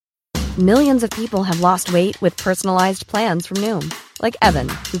Millions of people have lost weight with personalized plans from Noom. Like Evan,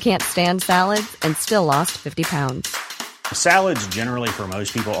 who can't stand salads and still lost 50 pounds. Salads generally for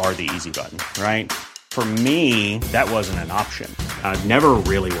most people are the easy button, right? For me, that wasn't an option. I never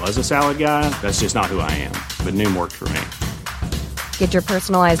really was a salad guy. That's just not who I am. But Noom worked for me. Get your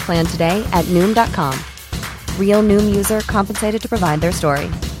personalized plan today at Noom.com. Real Noom user compensated to provide their story.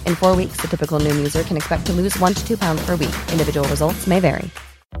 In 4 weeks, the typical Noom user can expect to lose 1 to 2 pounds per week. Individual results may vary.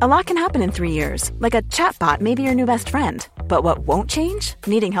 A lot can happen in 3 years, like a chatbot may be your new best friend. But what won't change?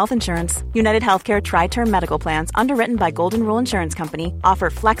 Needing health insurance. United Healthcare Tri-Term Medical Plans, underwritten by Golden Rule Insurance Company, offer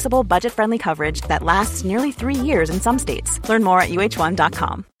flexible, budget-friendly coverage that lasts nearly 3 years in some states. Learn more at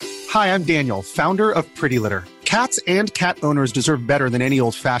UH1.com. Hi, I'm Daniel, founder of Pretty Litter. Cats and cat owners deserve better than any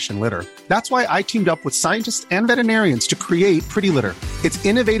old-fashioned litter. That's why I teamed up with scientists and veterinarians to create Pretty Litter. Its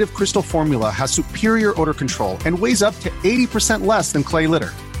innovative crystal formula has superior odor control and weighs up to 80% less than clay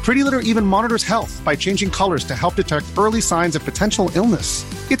litter. Pretty Litter even monitors health by changing colors to help detect early signs of potential illness.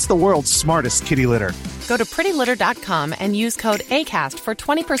 It's the world's smartest kitty litter. Go to prettylitter.com and use code ACAST for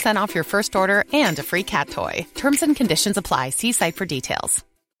 20% off your first order and a free cat toy. Terms and conditions apply. See site for details.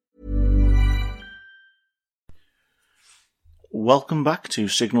 Welcome back to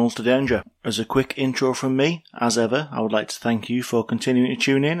Signals to Danger. As a quick intro from me, as ever, I would like to thank you for continuing to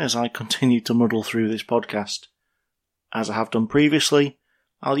tune in as I continue to muddle through this podcast. As I have done previously,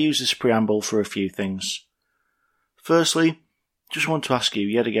 I'll use this preamble for a few things. Firstly, just want to ask you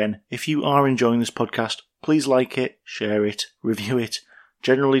yet again, if you are enjoying this podcast, please like it, share it, review it,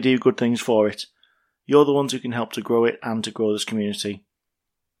 generally do good things for it. You're the ones who can help to grow it and to grow this community.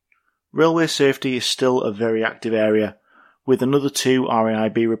 Railway safety is still a very active area, with another 2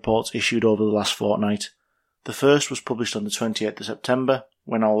 RAIB reports issued over the last fortnight. The first was published on the 28th of September,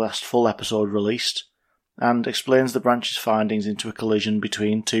 when our last full episode released, and explains the branch's findings into a collision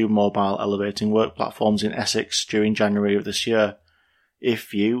between 2 mobile elevating work platforms in Essex during January of this year.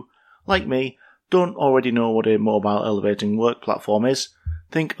 If you, like me, don't already know what a mobile elevating work platform is,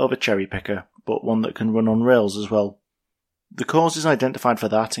 think of a cherry picker, but one that can run on rails as well. The causes identified for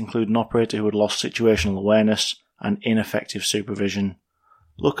that include an operator who had lost situational awareness and ineffective supervision.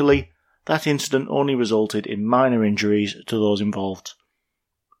 Luckily, that incident only resulted in minor injuries to those involved.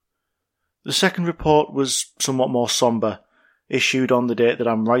 The second report was somewhat more sombre, issued on the date that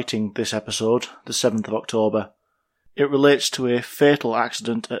I'm writing this episode, the 7th of October. It relates to a fatal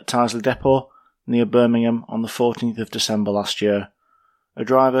accident at Tyseley Depot, near Birmingham, on the 14th of December last year. A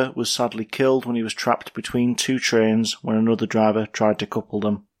driver was sadly killed when he was trapped between 2 trains when another driver tried to couple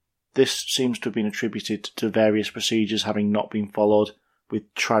them. This seems to have been attributed to various procedures having not been followed,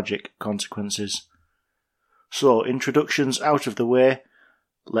 with tragic consequences. So, introductions out of the way,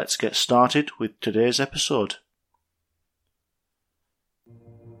 let's get started with today's episode.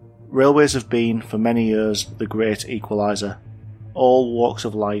 Railways have been, for many years, the great equaliser. All walks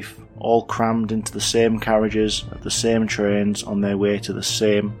of life, all crammed into the same carriages of the same trains on their way to the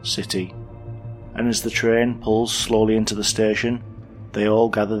same city. And as the train pulls slowly into the station, they all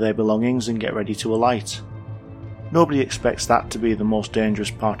gather their belongings and get ready to alight. Nobody expects that to be the most dangerous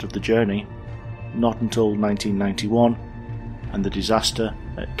part of the journey, not until 1991, and the disaster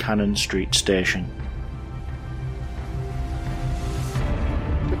at Cannon Street Station.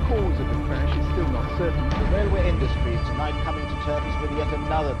 The cause of the crash is still not certain. The railway industry is tonight coming to terms with yet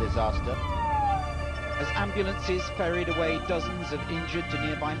another disaster. As ambulances ferried away dozens of injured to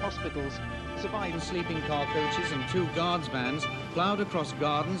nearby hospitals, surviving sleeping car coaches and 2 guards vans ploughed across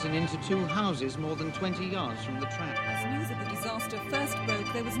gardens and into 2 houses more than 20 yards from the track. As news of the disaster first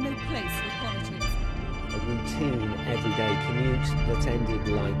broke, there was no place for politics. A routine, everyday commute that ended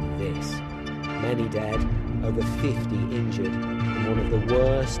like this. Many dead, over 50 injured, in one of the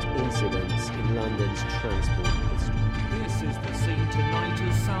worst incidents in London's transport history. This is the scene tonight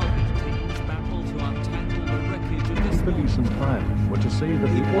as salvage teams battle to untangle the wreckage of this. Police and firemen were to say that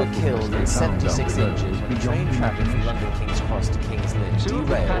people were killed and 76 injured when train traffic from London King's Cross to King's Lynn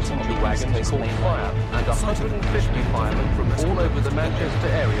derailed on the West Coast main line, and 150 firemen from all over the Manchester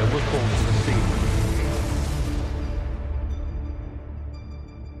area were called to the scene.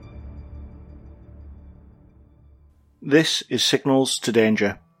 This is Signals to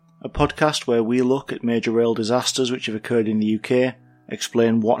Danger, a podcast where we look at major rail disasters which have occurred in the UK,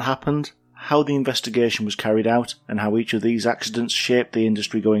 explain what happened, how the investigation was carried out, and how each of these accidents shaped the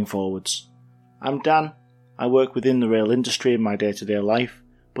industry going forwards. I'm Dan. I work within the rail industry in my day-to-day life,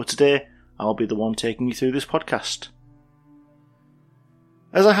 but today I'll be the one taking you through this podcast.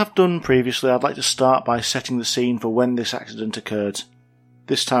 As I have done previously, I'd like to start by setting the scene for when this accident occurred.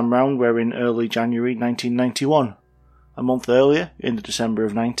 This time round we're in early January 1991. A month earlier, in the December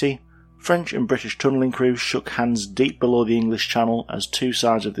of 90, French and British tunnelling crews shook hands deep below the English Channel as two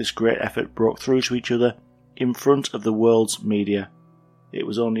sides of this great effort broke through to each other in front of the world's media. It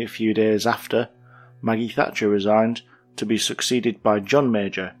was only a few days after Maggie Thatcher resigned to be succeeded by John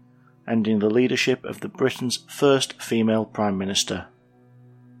Major, ending the leadership of the Britain's first female Prime Minister.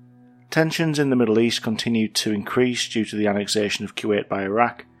 Tensions in the Middle East continued to increase due to the annexation of Kuwait by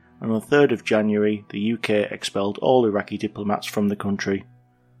Iraq, and on the 3rd of January the UK expelled all Iraqi diplomats from the country.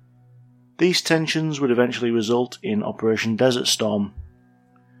 These tensions would eventually result in Operation Desert Storm,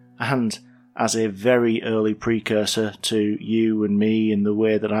 and as a very early precursor to you and me in the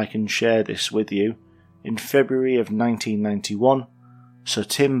way that I can share this with you, in February of 1991, Sir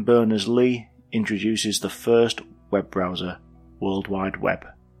Tim Berners-Lee introduces the first web browser, World Wide Web.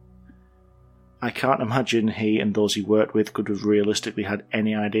 I can't imagine he and those he worked with could have realistically had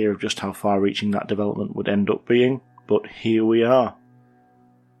any idea of just how far-reaching that development would end up being, but here we are.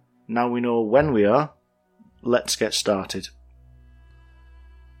 Now we know when we are, let's get started.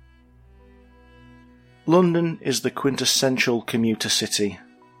 London is the quintessential commuter city.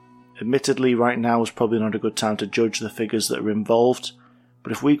 Admittedly, right now is probably not a good time to judge the figures that are involved,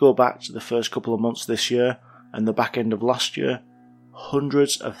 but if we go back to the first couple of months this year and the back end of last year,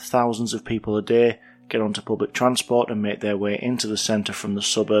 hundreds of thousands of people a day get onto public transport and make their way into the centre from the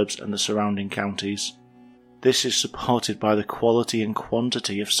suburbs and the surrounding counties. This is supported by the quality and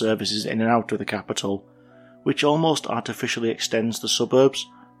quantity of services in and out of the capital, which almost artificially extends the suburbs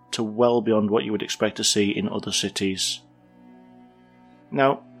to well beyond what you would expect to see in other cities.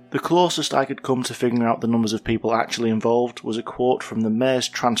 Now, the closest I could come to figuring out the numbers of people actually involved was a quote from the Mayor's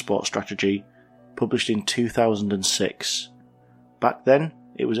Transport Strategy, published in 2006. Back then,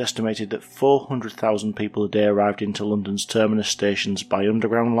 it was estimated that 400,000 people a day arrived into London's terminus stations by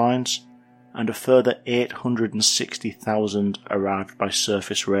underground lines, and a further 860,000 arrived by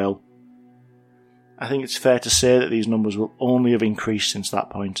surface rail. I think it's fair to say that these numbers will only have increased since that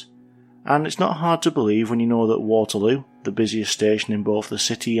point, and it's not hard to believe when you know that Waterloo, the busiest station in both the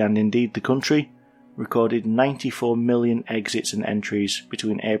city and indeed the country, recorded 94 million exits and entries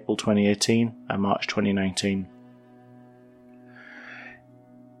between April 2018 and March 2019.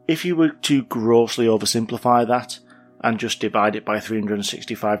 If you were to grossly oversimplify that, and just divide it by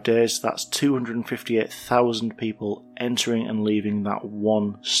 365 days, that's 258,000 people entering and leaving that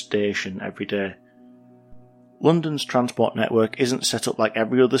one station every day. London's transport network isn't set up like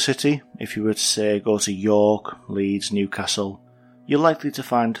every other city. If you were to say go to York, Leeds, Newcastle, you're likely to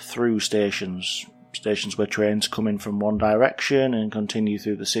find through stations where trains come in from one direction and continue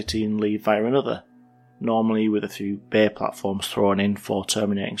through the city and leave via another, normally with a few bay platforms thrown in for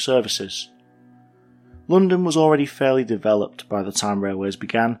terminating services. London was already fairly developed by the time railways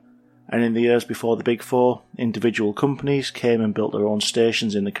began, and in the years before the Big Four, individual companies came and built their own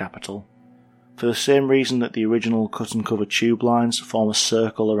stations in the capital. For the same reason that the original cut-and-cover tube lines form a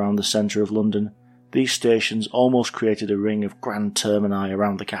circle around the centre of London, these stations almost created a ring of grand termini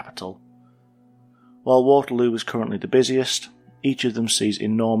around the capital. While Waterloo is currently the busiest, each of them sees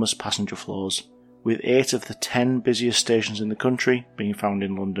enormous passenger flows, with 8 of the 10 busiest stations in the country being found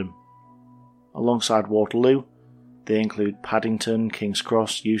in London. Alongside Waterloo, they include Paddington, King's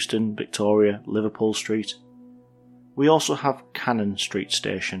Cross, Euston, Victoria, Liverpool Street. We also have Cannon Street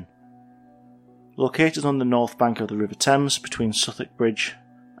Station. Located on the north bank of the River Thames between Southwark Bridge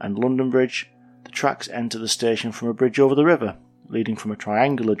and London Bridge, the tracks enter the station from a bridge over the river, leading from a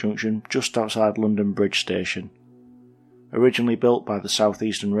triangular junction just outside London Bridge Station. Originally built by the South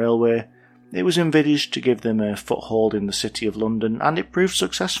Eastern Railway, it was envisaged to give them a foothold in the City of London, and it proved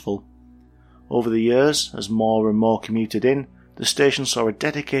successful. Over the years, as more and more commuted in, the station saw a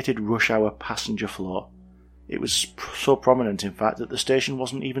dedicated rush-hour passenger flow. It was so prominent, in fact, that the station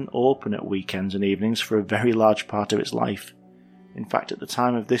wasn't even open at weekends and evenings for a very large part of its life. In fact, at the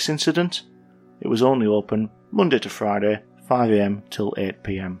time of this incident, it was only open Monday to Friday, 5 AM till 8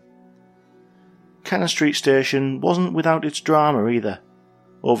 PM. Cannon Street Station wasn't without its drama either.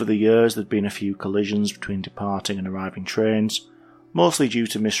 Over the years, there'd been a few collisions between departing and arriving trains, mostly due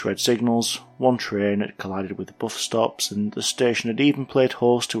to misread signals. One train had collided with bus stops, and the station had even played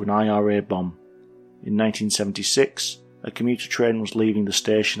host to an IRA bomb. In 1976, a commuter train was leaving the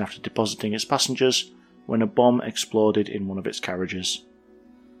station after depositing its passengers when a bomb exploded in one of its carriages.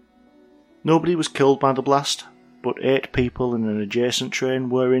 Nobody was killed by the blast, but 8 people in an adjacent train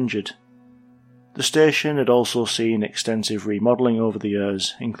were injured. The station had also seen extensive remodelling over the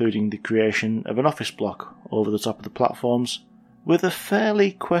years, including the creation of an office block over the top of the platforms, with a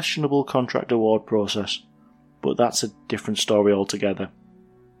fairly questionable contract award process, but that's a different story altogether.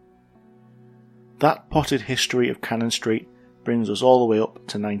 That potted history of Cannon Street brings us all the way up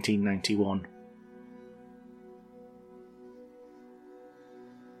to 1991.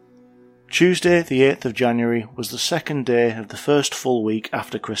 Tuesday the 8th of January was the second day of the first full week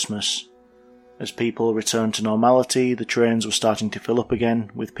after Christmas. As people returned to normality, the trains were starting to fill up again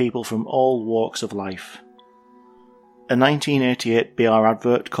with people from all walks of life. A 1988 BR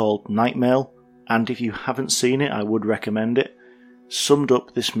advert called Night Mail, and if you haven't seen it I would recommend it, summed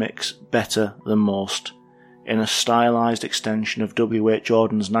up this mix better than most. In a stylised extension of W.H.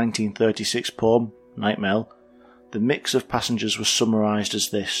 Jordan's 1936 poem, Night Mail, the mix of passengers was summarised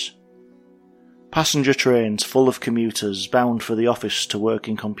as this. Passenger trains full of commuters bound for the office to work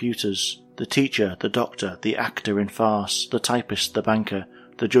in computers, the teacher, the doctor, the actor in farce, the typist, the banker,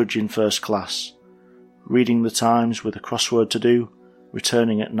 the judge in first class, reading the Times with a crossword to do,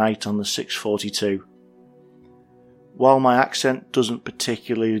 returning at night on the 6:42. While my accent doesn't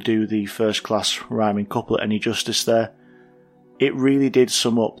particularly do the first class rhyming couplet any justice there, it really did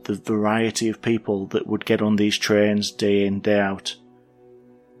sum up the variety of people that would get on these trains day in, day out.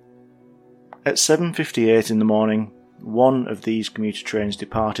 At 7:58 in the morning, one of these commuter trains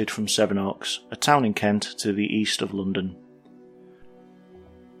departed from Sevenoaks, a town in Kent to the east of London.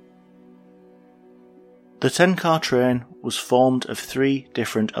 The 10-car train was formed of 3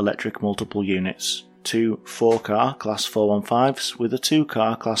 different electric multiple units, 2 4-car Class 415s with a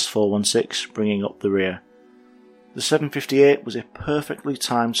 2-car Class 416 bringing up the rear. The 7:58 was a perfectly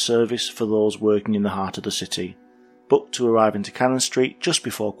timed service for those working in the heart of the city, booked to arrive into Cannon Street just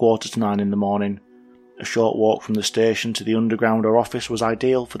before 9:15 in the morning. A short walk from the station to the underground or office was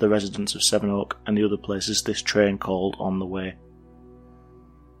ideal for the residents of Sevenoaks and the other places this train called on the way.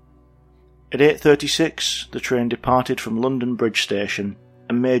 At 8:36, the train departed from London Bridge Station,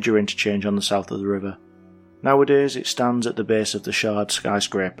 a major interchange on the south of the river. Nowadays it stands at the base of the Shard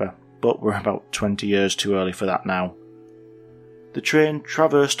skyscraper, but we're about 20 years too early for that now. The train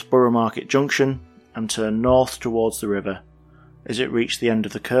traversed Borough Market Junction and turned north towards the river. As it reached the end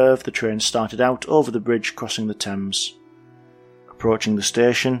of the curve, the train started out over the bridge crossing the Thames. Approaching the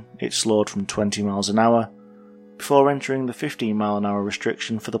station, it slowed from 20 miles an hour, before entering the 15 mile an hour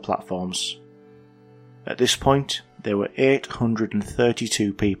restriction for the platforms. At this point, there were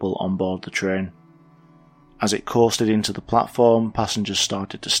 832 people on board the train. As it coasted into the platform, passengers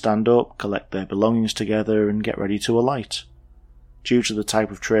started to stand up, collect their belongings together and get ready to alight. Due to the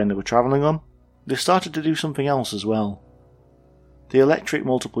type of train they were travelling on, they started to do something else as well. The electric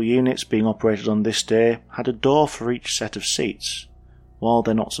multiple units being operated on this day had a door for each set of seats. While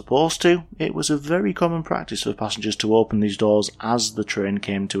they're not supposed to, it was a very common practice for passengers to open these doors as the train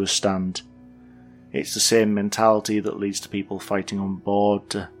came to a stand. It's the same mentality that leads to people fighting on board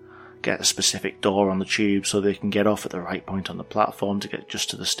to get a specific door on the tube so they can get off at the right point on the platform to get just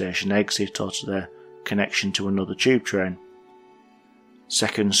to the station exit or to their connection to another tube train.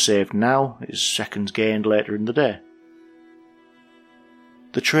 Seconds saved now is seconds gained later in the day.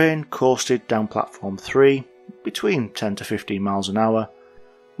 The train coasted down platform 3, between 10 to 15 miles an hour,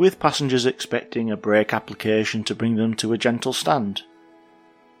 with passengers expecting a brake application to bring them to a gentle stand.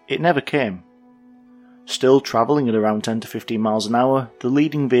 It never came. Still travelling at around 10 to 15 miles an hour, the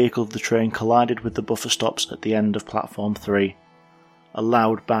leading vehicle of the train collided with the buffer stops at the end of platform 3. A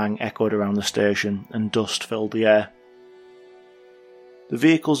loud bang echoed around the station and dust filled the air. The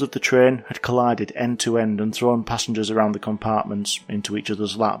vehicles of the train had collided end to end and thrown passengers around the compartments, into each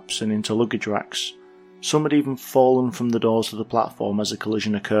other's laps and into luggage racks. Some had even fallen from the doors of the platform as the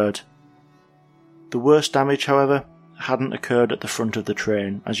collision occurred. The worst damage, however, hadn't occurred at the front of the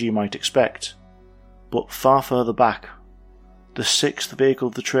train, as you might expect, but far further back. The 6th vehicle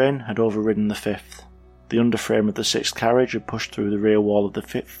of the train had overridden the 5th. The underframe of the 6th carriage had pushed through the rear wall of the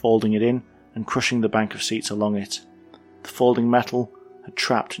 5th, folding it in and crushing the bank of seats along it. The folding metal had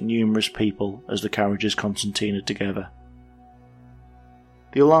trapped numerous people as the carriages concertinaed together.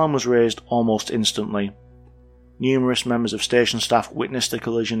 The alarm was raised almost instantly. Numerous members of station staff witnessed the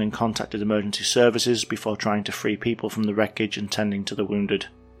collision and contacted emergency services before trying to free people from the wreckage and tending to the wounded.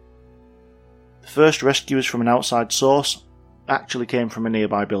 The first rescues from an outside source actually came from a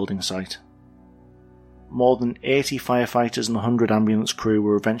nearby building site. More than 80 firefighters and 100 ambulance crew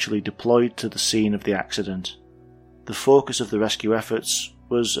were eventually deployed to the scene of the accident. The focus of the rescue efforts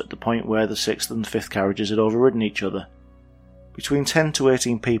was at the point where the 6th and 5th carriages had overridden each other. Between 10 to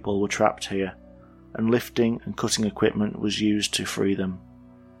 18 people were trapped here, and lifting and cutting equipment was used to free them.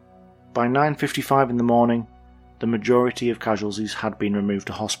 By 9:55 in the morning, the majority of casualties had been removed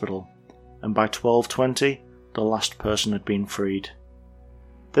to hospital, and by 12:20 the last person had been freed.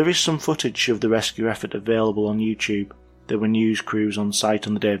 There is some footage of the rescue effort available on YouTube. There were news crews on site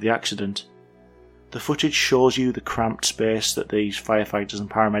on the day of the accident. The footage shows you the cramped space that these firefighters and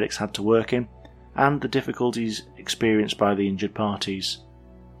paramedics had to work in, and the difficulties experienced by the injured parties.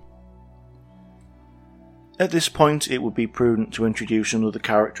 At this point, it would be prudent to introduce another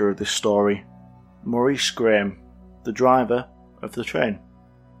character of this story, Maurice Graham, the driver of the train.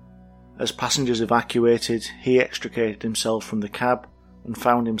 As passengers evacuated, he extricated himself from the cab and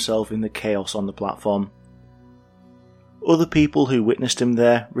found himself in the chaos on the platform. Other people who witnessed him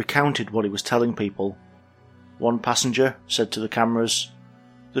there recounted what he was telling people. One passenger said to the cameras,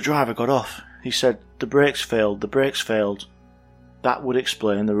 "The driver got off. He said, the brakes failed. That would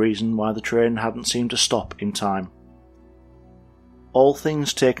explain the reason why the train hadn't seemed to stop in time." All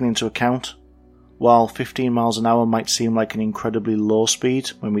things taken into account, while 15 miles an hour might seem like an incredibly low speed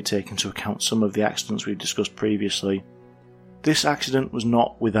when we take into account some of the accidents we've discussed previously, this accident was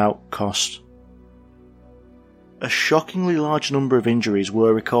not without cost. A shockingly large number of injuries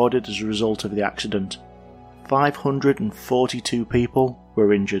were recorded as a result of the accident. 542 people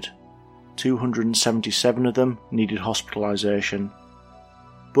were injured. 277 of them needed hospitalisation.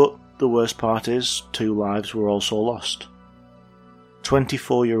 But the worst part is, 2 lives were also lost.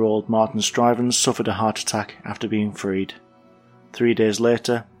 24-year-old Martin Strivens suffered a heart attack after being freed. 3 days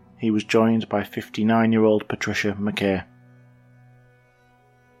later, he was joined by 59-year-old Patricia McKay.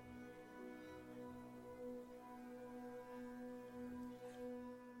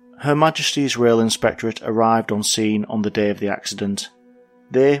 Her Majesty's Rail Inspectorate arrived on scene on the day of the accident.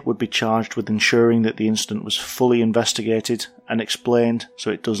 They would be charged with ensuring that the incident was fully investigated and explained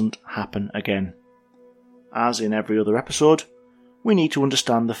so it doesn't happen again. As in every other episode, we need to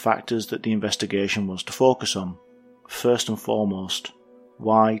understand the factors that the investigation was to focus on. First and foremost,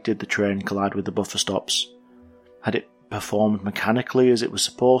 why did the train collide with the buffer stops? Had it performed mechanically as it was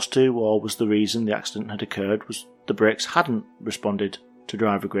supposed to, or was the reason the accident had occurred was the brakes hadn't responded to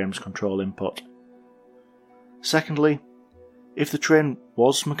driver Graham's control input? Secondly, if the train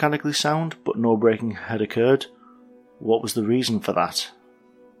was mechanically sound but no braking had occurred, what was the reason for that?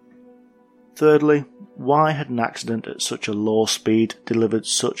 Thirdly, why had an accident at such a low speed delivered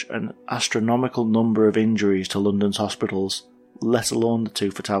such an astronomical number of injuries to London's hospitals, let alone the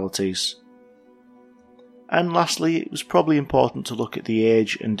 2 fatalities? And lastly, it was probably important to look at the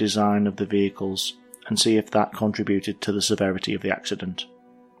age and design of the vehicles and see if that contributed to the severity of the accident.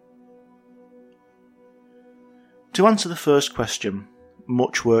 To answer the first question,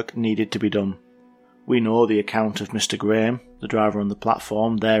 much work needed to be done. We know the account of Mr. Graham, the driver on the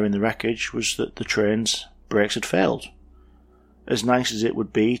platform there in the wreckage, was that the train's brakes had failed. As nice as it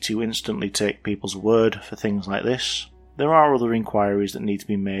would be to instantly take people's word for things like this, there are other inquiries that need to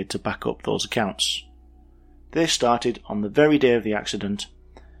be made to back up those accounts. They started on the very day of the accident,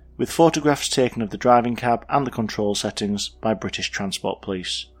 with photographs taken of the driving cab and the control settings by British Transport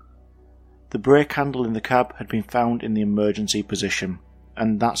Police. The brake handle in the cab had been found in the emergency position,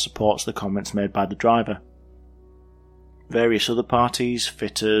 and that supports the comments made by the driver. Various other parties,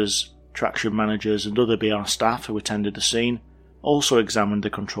 fitters, traction managers and other BR staff who attended the scene also examined the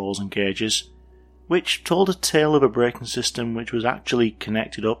controls and gauges, which told a tale of a braking system which was actually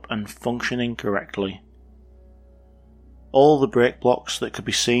connected up and functioning correctly. All the brake blocks that could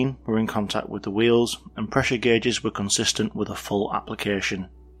be seen were in contact with the wheels, and pressure gauges were consistent with a full application.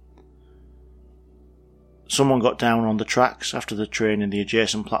 Someone got down on the tracks after the train and the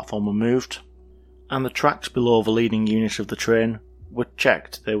adjacent platform were moved, and the tracks below the leading unit of the train were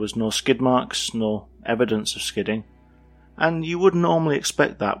checked. There was no skid marks, no evidence of skidding, and you would normally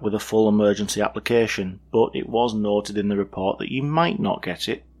expect that with a full emergency application, but it was noted in the report that you might not get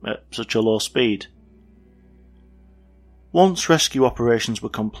it at such a low speed. Once rescue operations were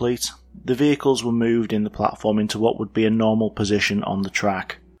complete, the vehicles were moved in the platform into what would be a normal position on the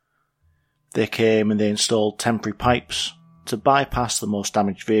track. They came and they installed temporary pipes to bypass the most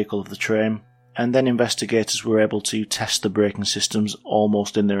damaged vehicle of the train, and then investigators were able to test the braking systems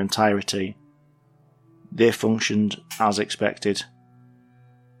almost in their entirety. They functioned as expected.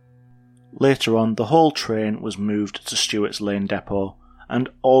 Later on, the whole train was moved to Stewart's Lane Depot, and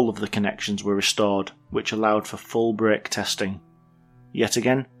all of the connections were restored, which allowed for full brake testing. Yet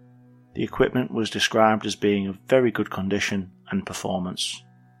again, the equipment was described as being of very good condition and performance.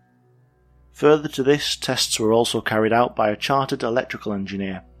 Further to this, tests were also carried out by a chartered electrical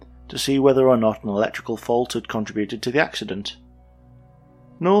engineer to see whether or not an electrical fault had contributed to the accident.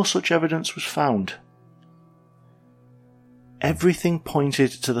 No such evidence was found. Everything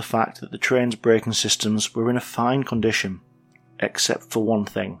pointed to the fact that the train's braking systems were in a fine condition, except for one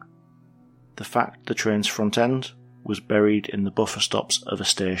thing: the fact the train's front end was buried in the buffer stops of a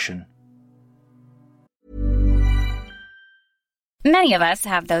station. Many of us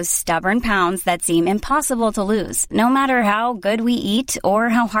have those stubborn pounds that seem impossible to lose, no matter how good we eat or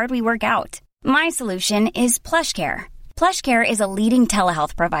how hard we work out. My solution is PlushCare. PlushCare is a leading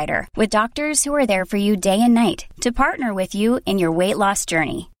telehealth provider with doctors who are there for you day and night to partner with you in your weight loss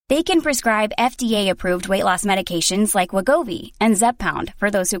journey. They can prescribe FDA-approved weight loss medications like Wegovy and Zepbound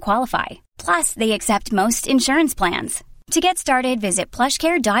for those who qualify. Plus, they accept most insurance plans. To get started, visit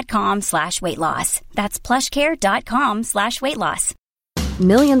plushcare.com/weightloss. That's plushcare.com/weightloss.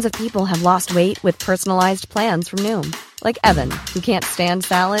 Millions of people have lost weight with personalized plans from Noom. Like Evan, who can't stand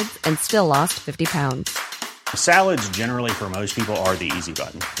salads and still lost 50 pounds. Salads generally for most people are the easy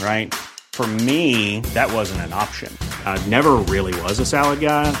button, right? For me, that wasn't an option. I never really was a salad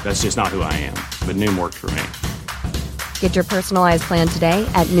guy. That's just not who I am. But Noom worked for me. Get your personalized plan today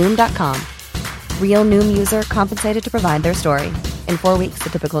at Noom.com. Real Noom user compensated to provide their story. In 4 weeks, the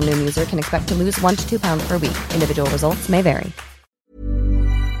typical Noom user can expect to lose 1 to 2 pounds per week. Individual results may vary.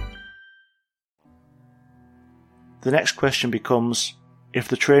 The next question becomes, if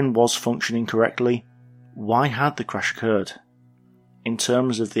the train was functioning correctly, why had the crash occurred? In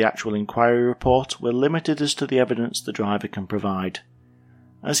terms of the actual inquiry report, we're limited as to the evidence the driver can provide,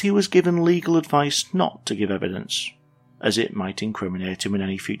 as he was given legal advice not to give evidence, as it might incriminate him in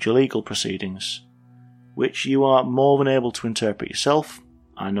any future legal proceedings, which you are more than able to interpret yourself.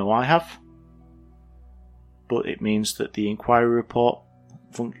 I know I have. But it means that the inquiry report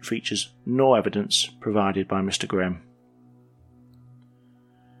features no evidence provided by Mr. Graham.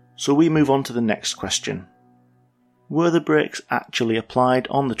 So we move on to the next question. Were the brakes actually applied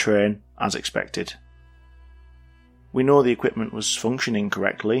on the train as expected? We know the equipment was functioning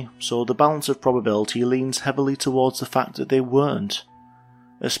correctly, so the balance of probability leans heavily towards the fact that they weren't,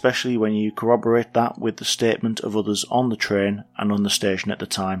 especially when you corroborate that with the statement of others on the train and on the station at the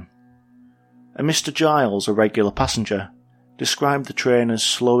time. A Mr. Giles, a regular passenger, described the train as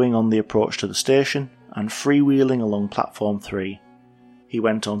slowing on the approach to the station and freewheeling along platform 3. He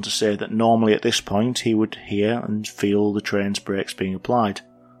went on to say that normally at this point he would hear and feel the train's brakes being applied,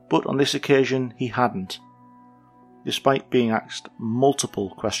 but on this occasion he hadn't. Despite being asked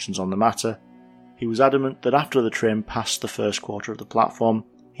multiple questions on the matter, he was adamant that after the train passed the first quarter of the platform,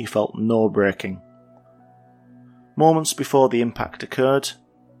 he felt no braking. Moments before the impact occurred,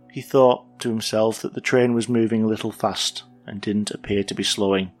 he thought to himself that the train was moving a little fast and didn't appear to be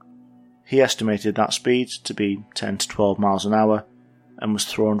slowing. He estimated that speed to be 10 to 12 miles an hour and was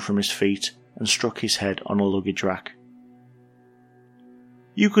thrown from his feet and struck his head on a luggage rack.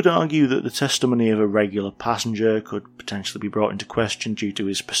 You could argue that the testimony of a regular passenger could potentially be brought into question due to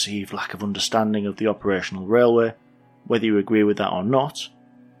his perceived lack of understanding of the operational railway, whether you agree with that or not,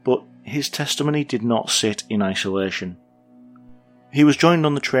 but his testimony did not sit in isolation. He was joined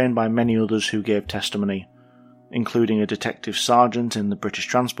on the train by many others who gave testimony, including a detective sergeant in the British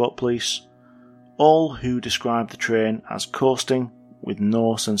Transport Police, all who described the train as coasting with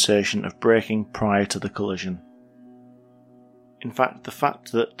no sensation of braking prior to the collision. In fact, the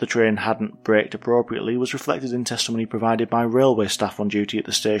fact that the train hadn't braked appropriately was reflected in testimony provided by railway staff on duty at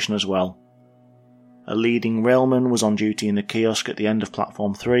the station as well. A leading railman was on duty in the kiosk at the end of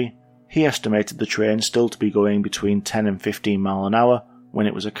platform 3. He estimated the train still to be going between 10 and 15 miles an hour when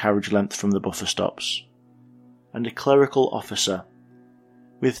it was a carriage length from the buffer stops. And a clerical officer,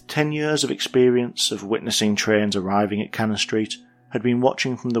 with 10 years of experience of witnessing trains arriving at Cannon Street, had been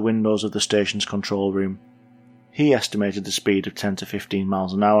watching from the windows of the station's control room. He estimated the speed of 10 to 15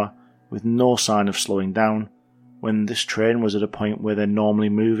 miles an hour, with no sign of slowing down, when this train was at a point where they're normally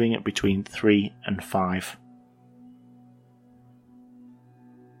moving at between 3 and 5.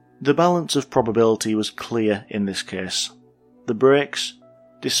 The balance of probability was clear in this case. The brakes,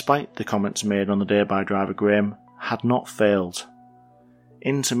 despite the comments made on the day by driver Graham, had not failed.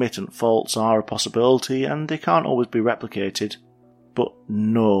 Intermittent faults are a possibility and they can't always be replicated, but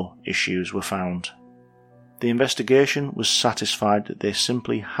no issues were found. The investigation was satisfied that they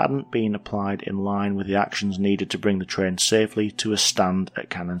simply hadn't been applied in line with the actions needed to bring the train safely to a stand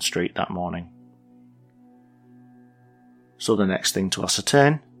at Cannon Street that morning. So the next thing to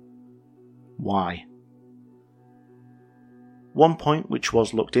ascertain: why? One point which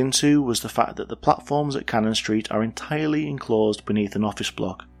was looked into was the fact that the platforms at Cannon Street are entirely enclosed beneath an office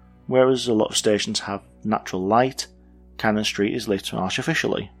block, whereas a lot of stations have natural light. Cannon Street is lit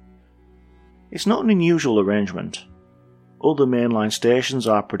artificially. It's not an unusual arrangement. Other mainline stations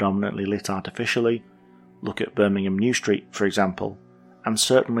are predominantly lit artificially. Look at Birmingham New Street, for example, and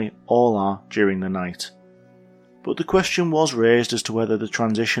certainly all are during the night. But the question was raised as to whether the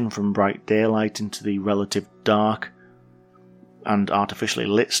transition from bright daylight into the relative dark and artificially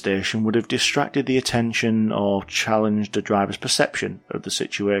lit station would have distracted the attention or challenged the driver's perception of the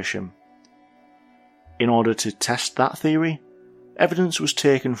situation. In order to test that theory, evidence was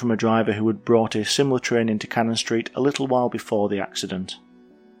taken from a driver who had brought a similar train into Cannon Street a little while before the accident.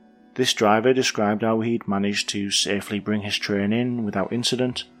 This driver described how he'd managed to safely bring his train in without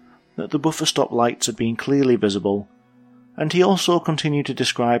incident, that the buffer stop lights had been clearly visible, and he also continued to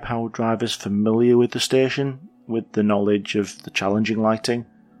describe how drivers familiar with the station, with the knowledge of the challenging lighting,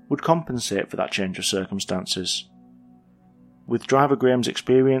 would compensate for that change of circumstances. With driver Graham's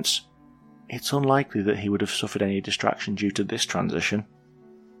experience, it's unlikely that he would have suffered any distraction due to this transition.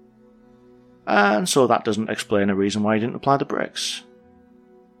 And so that doesn't explain a reason why he didn't apply the brakes.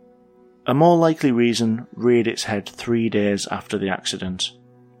 A more likely reason reared its head 3 days after the accident.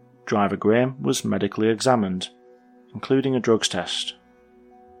 Driver Graham was medically examined, including a drugs test.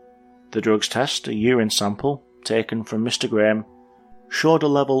 The drugs test, a urine sample taken from Mr. Graham, showed a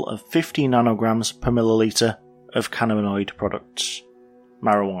level of 50 nanograms per milliliter of cannabinoid products,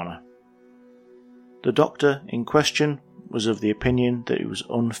 marijuana. The doctor in question was of the opinion that he was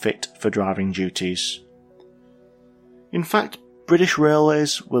unfit for driving duties. In fact, British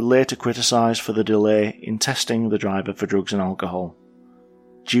Railways were later criticised for the delay in testing the driver for drugs and alcohol.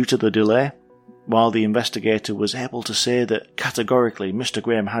 Due to the delay, while the investigator was able to say that categorically Mr.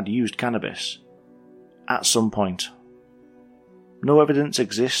 Graham had used cannabis, at some point. No evidence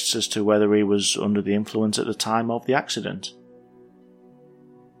exists as to whether he was under the influence at the time of the accident.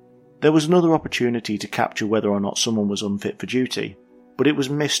 There was another opportunity to capture whether or not someone was unfit for duty, but it was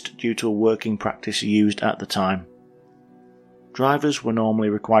missed due to a working practice used at the time. Drivers were normally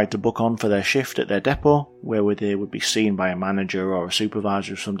required to book on for their shift at their depot, where they would be seen by a manager or a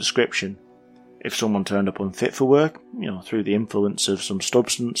supervisor of some description. If someone turned up unfit for work, through the influence of some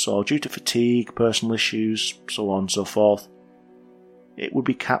substance or due to fatigue, personal issues, so on and so forth, it would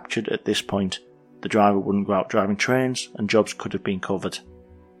be captured at this point. The driver wouldn't go out driving trains and jobs could have been covered.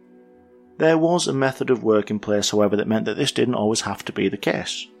 There was a method of work in place, however, that meant that this didn't always have to be the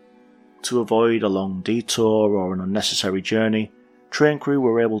case. To avoid a long detour or an unnecessary journey, train crew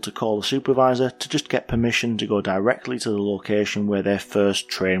were able to call a supervisor to just get permission to go directly to the location where their first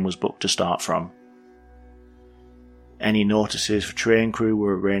train was booked to start from. Any notices for train crew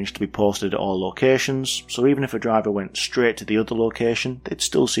were arranged to be posted at all locations, so even if a driver went straight to the other location, they'd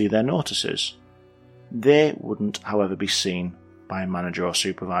still see their notices. They wouldn't, however, be seen by a manager or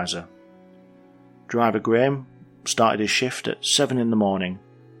supervisor. Driver Graham started his shift at 7 in the morning,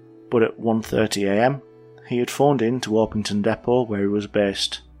 but at 1:30 a.m, he had phoned in to Orpington Depot where he was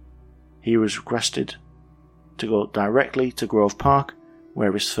based. He was requested to go directly to Grove Park,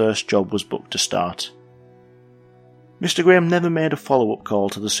 where his first job was booked to start. Mr. Graham never made a follow-up call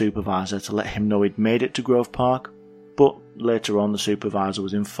to the supervisor to let him know he'd made it to Grove Park, but later on the supervisor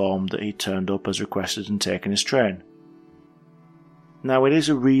was informed that he'd turned up as requested and taken his train. Now, it is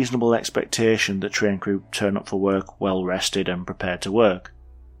a reasonable expectation that train crew turn up for work well rested and prepared to work.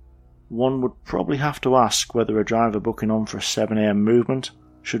 One would probably have to ask whether a driver booking on for a 7 a.m. movement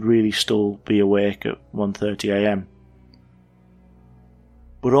should really still be awake at 1:30 a.m.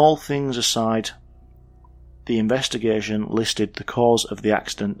 But all things aside, the investigation listed the cause of the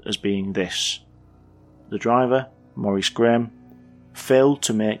accident as being this. The driver, Maurice Graham, failed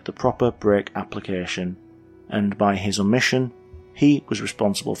to make the proper brake application, and by his omission, he was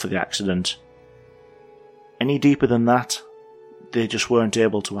responsible for the accident. Any deeper than that, they just weren't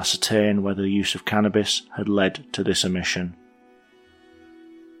able to ascertain whether the use of cannabis had led to this omission.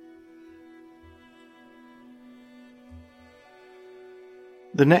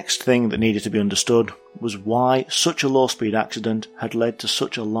 The next thing that needed to be understood was why such a low-speed accident had led to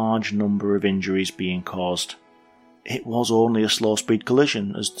such a large number of injuries being caused. It was only a slow-speed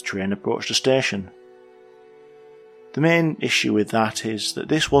collision as the train approached the station. The main issue with that is that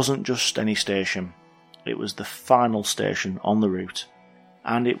this wasn't just any station. It was the final station on the route,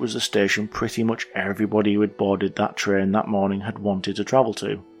 and it was the station pretty much everybody who had boarded that train that morning had wanted to travel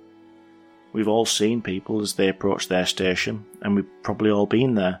to. We've all seen people as they approach their station, and we've probably all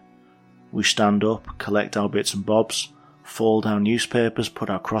been there. We stand up, collect our bits and bobs, fold down newspapers, put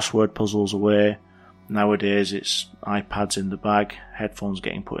our crossword puzzles away. Nowadays it's iPads in the bag, headphones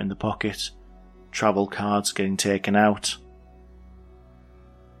getting put in the pocket, travel cards getting taken out.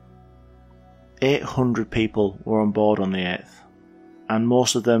 800 people were on board on the 8th, and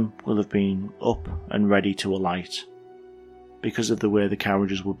most of them will have been up and ready to alight. Because of the way the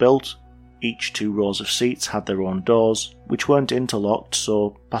carriages were built, each 2 rows of seats had their own doors, which weren't interlocked,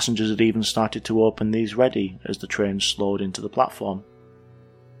 so passengers had even started to open these ready as the train slowed into the platform.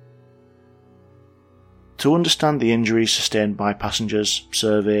 To understand the injuries sustained by passengers,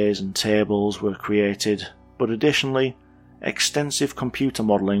 surveys and tables were created, but additionally, extensive computer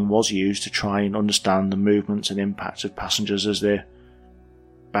modelling was used to try and understand the movements and impacts of passengers as they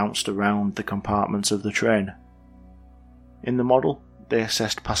bounced around the compartments of the train. In the model, they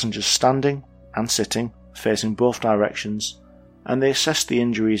assessed passengers standing and sitting, facing both directions, and they assessed the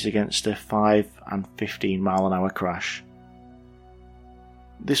injuries against a 5 and 15 mile an hour crash.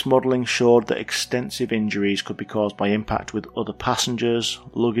 This modelling showed that extensive injuries could be caused by impact with other passengers,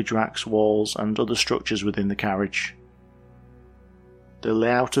 luggage racks, walls and other structures within the carriage. The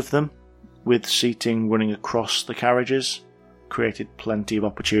layout of them, with seating running across the carriages, created plenty of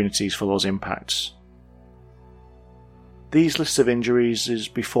opportunities for those impacts. These lists of injuries is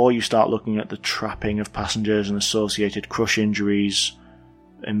before you start looking at the trapping of passengers and associated crush injuries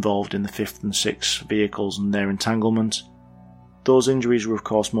involved in the 5th and 6th vehicles and their entanglement. Those injuries were of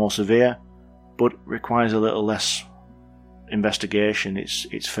course more severe, but requires a little less investigation.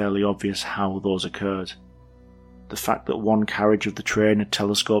 It's fairly obvious how those occurred. The fact that one carriage of the train had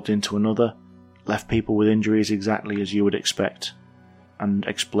telescoped into another left people with injuries exactly as you would expect, and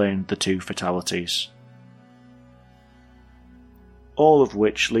explained the 2 fatalities. All of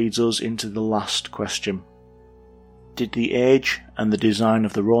which leads us into the last question. Did the age and the design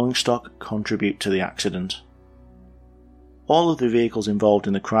of the rolling stock contribute to the accident? All of the vehicles involved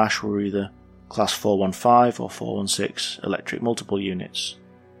in the crash were either Class 415 or 416 electric multiple units.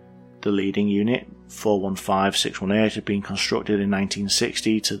 The leading unit, 415-618, had been constructed in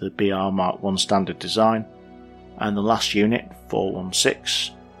 1960 to the BR Mark I standard design, and the last unit,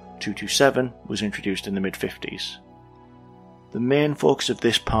 416-227, was introduced in the mid-50s. The main focus of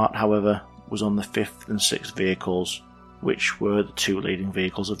this part, however, was on the 5th and 6th vehicles, which were the 2 leading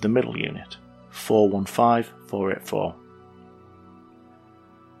vehicles of the middle unit, 415-484.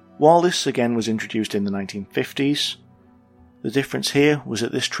 While this again was introduced in the 1950s, the difference here was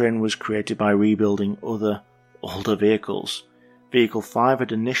that this train was created by rebuilding other, older vehicles. Vehicle 5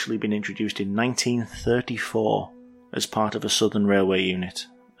 had initially been introduced in 1934 as part of a Southern Railway unit,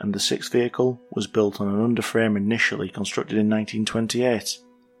 and the 6th vehicle was built on an underframe initially constructed in 1928.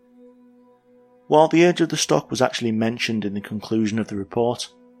 While the age of the stock was actually mentioned in the conclusion of the report,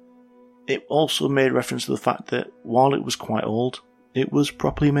 it also made reference to the fact that while it was quite old, it was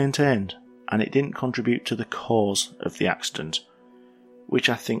properly maintained, and it didn't contribute to the cause of the accident, which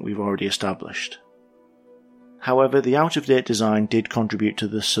I think we've already established. However, the out-of-date design did contribute to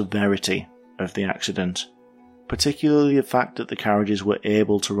the severity of the accident, particularly the fact that the carriages were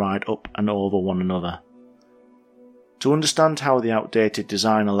able to ride up and over one another. To understand how the outdated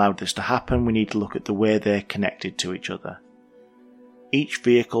design allowed this to happen, we need to look at the way they're connected to each other. Each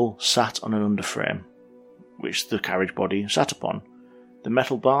vehicle sat on an underframe, which the carriage body sat upon. The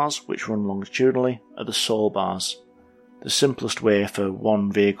metal bars, which run longitudinally, are the sole bars. The simplest way for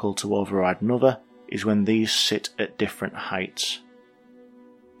one vehicle to override another is when these sit at different heights.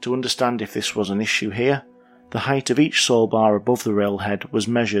 To understand if this was an issue here, the height of each sole bar above the railhead was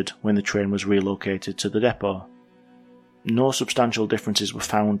measured when the train was relocated to the depot. No substantial differences were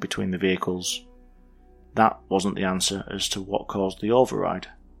found between the vehicles. That wasn't the answer as to what caused the override.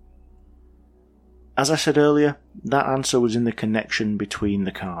 As I said earlier, that answer was in the connection between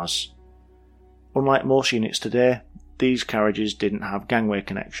the cars. Unlike most units today, these carriages didn't have gangway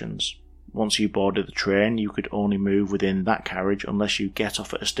connections. Once you boarded the train, you could only move within that carriage unless you get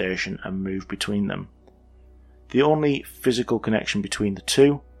off at a station and move between them. The only physical connection between the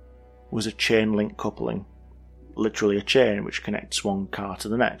two was a chain link coupling, literally a chain which connects one car to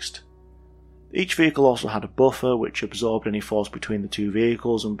the next. Each vehicle also had a buffer which absorbed any force between the two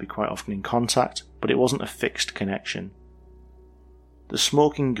vehicles and would be quite often in contact, but it wasn't a fixed connection. The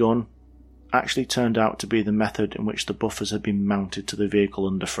smoking gun actually turned out to be the method in which the buffers had been mounted to the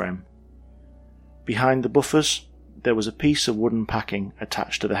vehicle underframe. Behind the buffers, there was a piece of wooden packing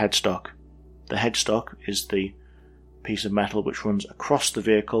attached to the headstock. The headstock is the piece of metal which runs across the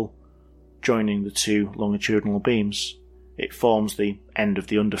vehicle, joining the 2 longitudinal beams. It forms the end of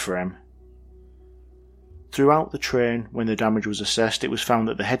the underframe. Throughout the train, when the damage was assessed, it was found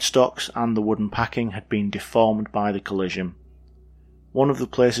that the headstocks and the wooden packing had been deformed by the collision. One of the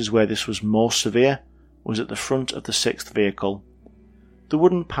places where this was most severe was at the front of the 6th vehicle. The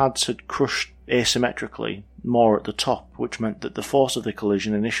wooden pads had crushed asymmetrically, more at the top, which meant that the force of the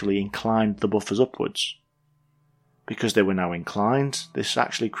collision initially inclined the buffers upwards. Because they were now inclined, this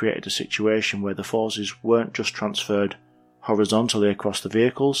actually created a situation where the forces weren't just transferred horizontally across the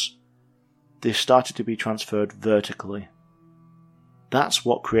vehicles, they started to be transferred vertically. That's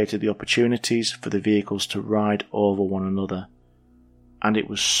what created the opportunities for the vehicles to ride over one another, and it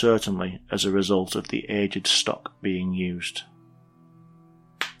was certainly as a result of the aged stock being used.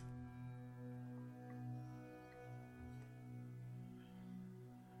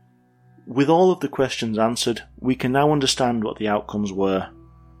 With all of the questions answered, we can now understand what the outcomes were.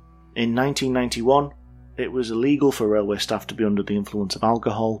 In 1991, it was illegal for railway staff to be under the influence of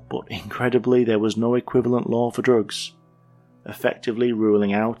alcohol, but incredibly there was no equivalent law for drugs, effectively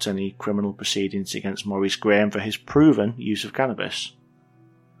ruling out any criminal proceedings against Maurice Graham for his proven use of cannabis.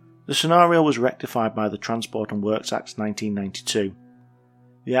 The scenario was rectified by the Transport and Works Act 1992.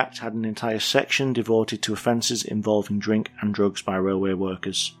 The Act had an entire section devoted to offences involving drink and drugs by railway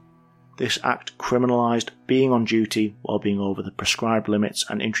workers. This Act criminalised being on duty while being over the prescribed limits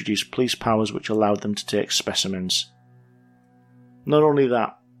and introduced police powers which allowed them to take specimens. Not only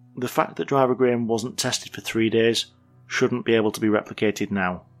that, the fact that driver Graham wasn't tested for 3 days shouldn't be able to be replicated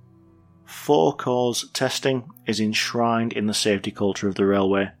now. For-cause testing is enshrined in the safety culture of the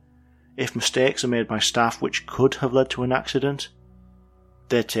railway. If mistakes are made by staff which could have led to an accident,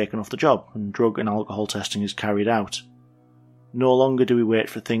 they're taken off the job and drug and alcohol testing is carried out. No longer do we wait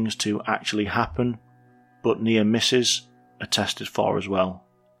for things to actually happen, but near misses are tested for as well.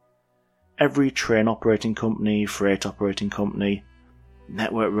 Every train operating company, freight operating company,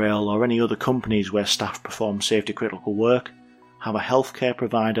 Network Rail or any other companies where staff perform safety critical work have a healthcare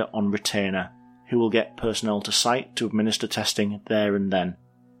provider on retainer who will get personnel to site to administer testing there and then.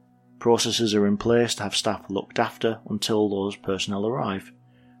 Processes are in place to have staff looked after until those personnel arrive,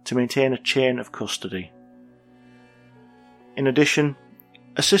 to maintain a chain of custody. In addition,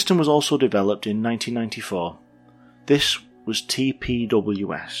 a system was also developed in 1994. This was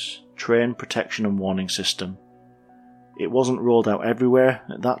TPWS, Train Protection and Warning System. It wasn't rolled out everywhere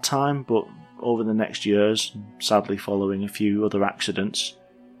at that time, but over the next years, sadly following a few other accidents,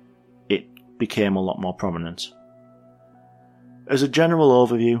 it became a lot more prominent. As a general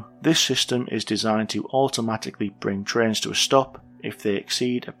overview, this system is designed to automatically bring trains to a stop if they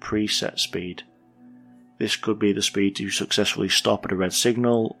exceed a preset speed. This could be the speed to successfully stop at a red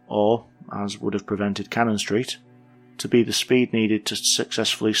signal, or, as would have prevented Cannon Street, to be the speed needed to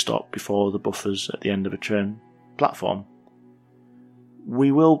successfully stop before the buffers at the end of a train platform.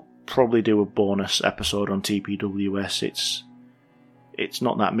 We will probably do a bonus episode on TPWS. It's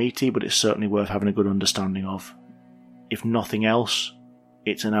not that meaty, but it's certainly worth having a good understanding of. If nothing else,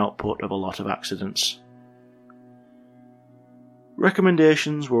 it's an output of a lot of accidents.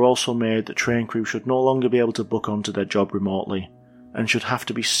 Recommendations were also made that train crew should no longer be able to book onto their job remotely, and should have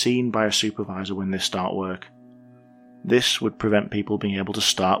to be seen by a supervisor when they start work. This would prevent people being able to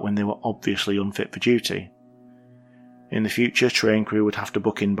start when they were obviously unfit for duty. In the future, train crew would have to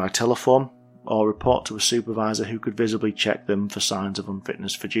book in by telephone, or report to a supervisor who could visibly check them for signs of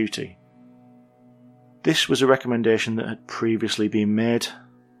unfitness for duty. This was a recommendation that had previously been made.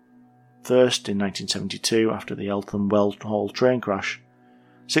 First, in 1972, after the Eltham-Well-Hall train crash,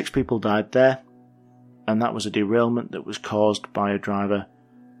 6 people died there, and that was a derailment that was caused by a driver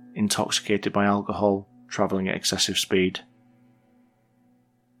intoxicated by alcohol travelling at excessive speed.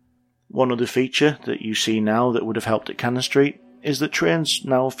 One other feature that you see now that would have helped at Cannon Street is that trains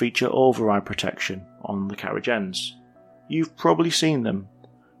now feature override protection on the carriage ends. You've probably seen them.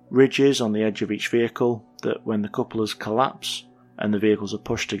 Ridges on the edge of each vehicle that when the couplers collapse and the vehicles are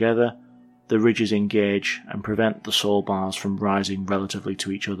pushed together, the ridges engage and prevent the sole bars from rising relatively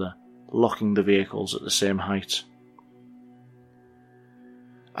to each other, locking the vehicles at the same height.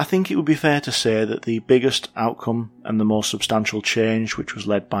 I think it would be fair to say that the biggest outcome and the most substantial change, which was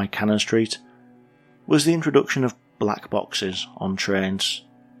led by Cannon Street, was the introduction of black boxes on trains.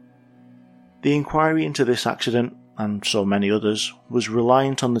 The inquiry into this accident, and so many others, was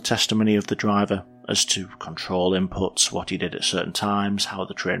reliant on the testimony of the driver as to control inputs, what he did at certain times, how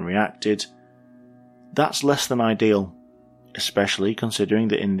the train reacted. That's less than ideal, especially considering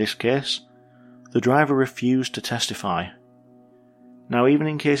that in this case, the driver refused to testify. Now, even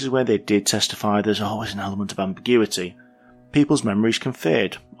in cases where they did testify, there's always an element of ambiguity. People's memories can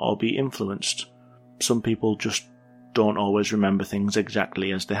fade or be influenced. Some people just don't always remember things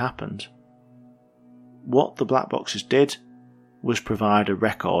exactly as they happened. What the black boxes did was provide a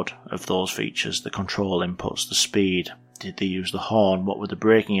record of those features, the control inputs, the speed, did they use the horn, what were the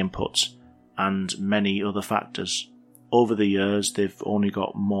braking inputs, and many other factors. Over the years, they've only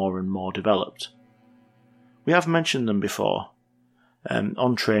got more and more developed. We have mentioned them before,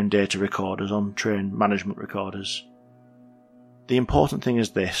 on-train data recorders, on-train management recorders. The important thing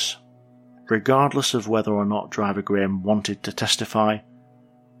is this: regardless of whether or not driver Graham wanted to testify,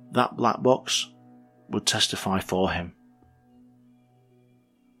 that black box would testify for him.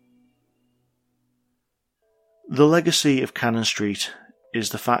 The legacy of Cannon Street is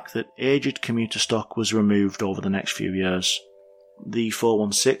the fact that aged commuter stock was removed over the next few years. The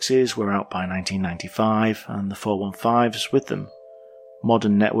 416s were out by 1995, and the 415s with them.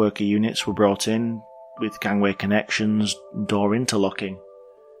 Modern networker units were brought in, with gangway connections, door interlocking.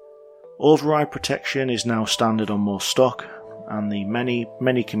 Override protection is now standard on most stock, and the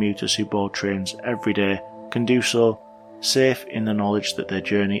many commuters who board trains every day can do so safe in the knowledge that their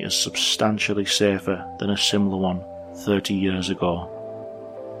journey is substantially safer than a similar one 30 years ago.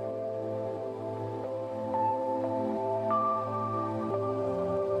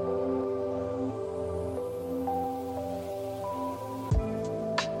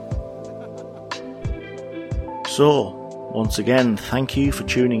 So, once again, thank you for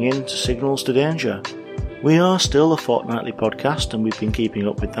tuning in to Signals to Danger. We are still a fortnightly podcast, and we've been keeping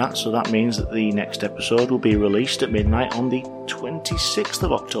up with that, so that means that the next episode will be released at midnight on the 26th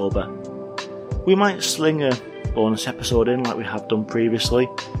of October. We might sling a bonus episode in like we have done previously,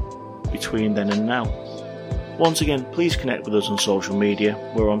 between then and now. Once again, please connect with us on social media.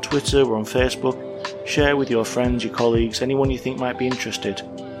 We're on Twitter, we're on Facebook. Share with your friends, your colleagues, anyone you think might be interested.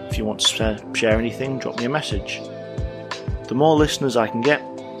 If you want to share anything, drop me a message. The more listeners I can get,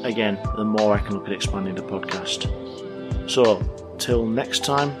 again, the more I can look at expanding the podcast. So, till next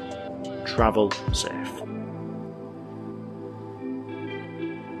time, travel safe.